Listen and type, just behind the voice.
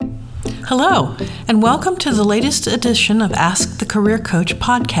Hello, and welcome to the latest edition of Ask the Career Coach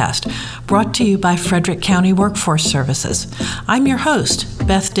podcast, brought to you by Frederick County Workforce Services. I'm your host,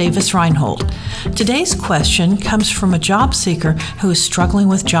 Beth Davis Reinhold. Today's question comes from a job seeker who is struggling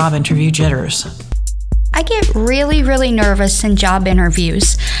with job interview jitters. I get really nervous in job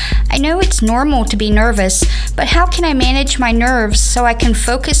interviews. I know it's normal to be nervous, but how can I manage my nerves so I can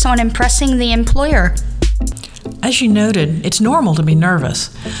focus on impressing the employer? As you noted, it's normal to be nervous,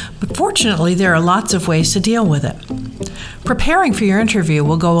 but fortunately there are lots of ways to deal with it. Preparing for your interview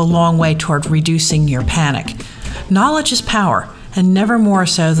will go a long way toward reducing your panic. Knowledge is power, and never more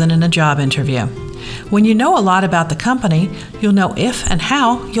so than in a job interview. When you know a lot about the company, you'll know if and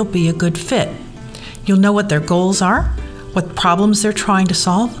how you'll be a good fit. You'll know what their goals are, what problems they're trying to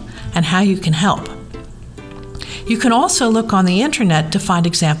solve, and how you can help. You can also look on the internet to find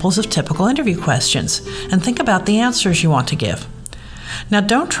examples of typical interview questions and think about the answers you want to give. Now,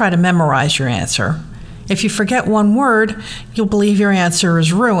 don't try to memorize your answer. If you forget one word, you'll believe your answer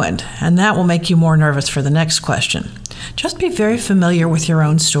is ruined, and that will make you more nervous for the next question. Just be very familiar with your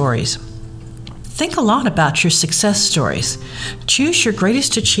own stories. Think a lot about your success stories. Choose your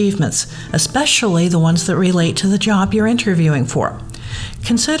greatest achievements, especially the ones that relate to the job you're interviewing for.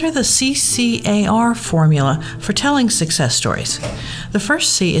 Consider the CCAR formula for telling success stories. The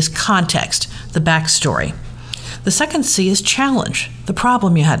first C is context, the backstory. The second C is challenge, the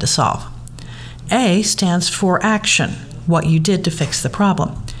problem you had to solve. A stands for action, what you did to fix the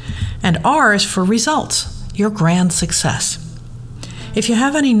problem. And R is for results, your grand success. If you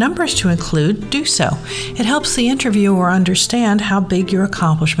have any numbers to include, do so. It helps the interviewer understand how big your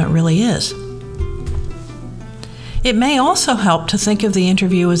accomplishment really is. It may also help to think of the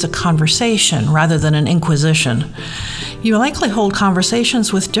interview as a conversation rather than an inquisition. You likely hold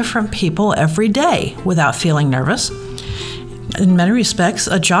conversations with different people every day without feeling nervous. In many respects,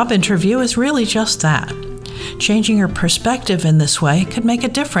 a job interview is really just that. Changing your perspective in this way could make a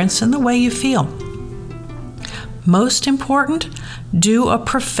difference in the way you feel. Most important, do a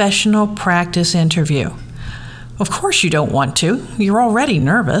professional practice interview. Of course you don't want to. You're already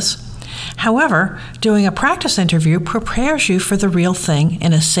nervous. However, doing a practice interview prepares you for the real thing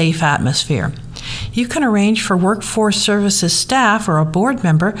in a safe atmosphere. You can arrange for Workforce Services staff or a board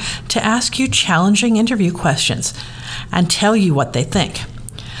member to ask you challenging interview questions and tell you what they think.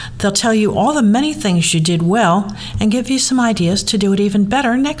 They'll tell you all the many things you did well and give you some ideas to do it even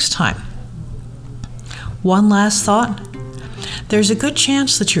better next time. One last thought. There's a good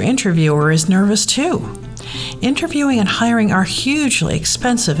chance that your interviewer is nervous too. Interviewing and hiring are hugely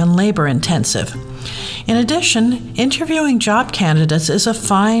expensive and labor-intensive. In addition, interviewing job candidates is a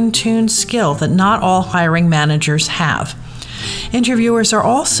fine-tuned skill that not all hiring managers have. Interviewers are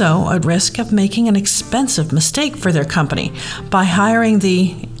also at risk of making an expensive mistake for their company by hiring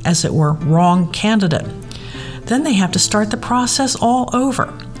the, as it were, wrong candidate. Then they have to start the process all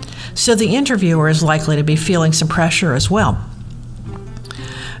over. So the interviewer is likely to be feeling some pressure as well.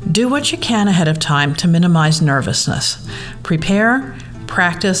 Do what you can ahead of time to minimize nervousness. Prepare,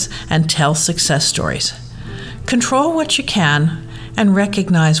 practice, and tell success stories. Control what you can and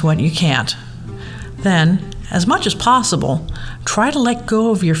recognize what you can't. Then, as much as possible, try to let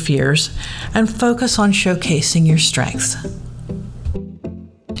go of your fears and focus on showcasing your strengths.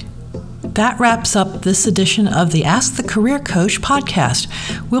 That wraps up this edition of the Ask the Career Coach podcast.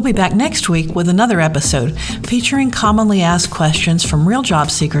 We'll be back next week with another episode featuring commonly asked questions from real job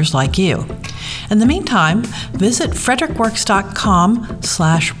seekers like you. In the meantime, visit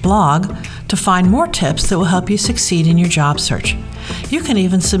frederickworks.com/blog to find more tips that will help you succeed in your job search. You can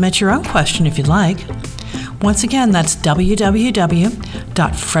even submit your own question if you'd like. Once again, that's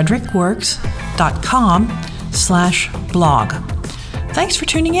www.frederickworks.com/blog. Thanks for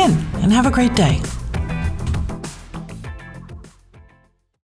tuning in and have a great day.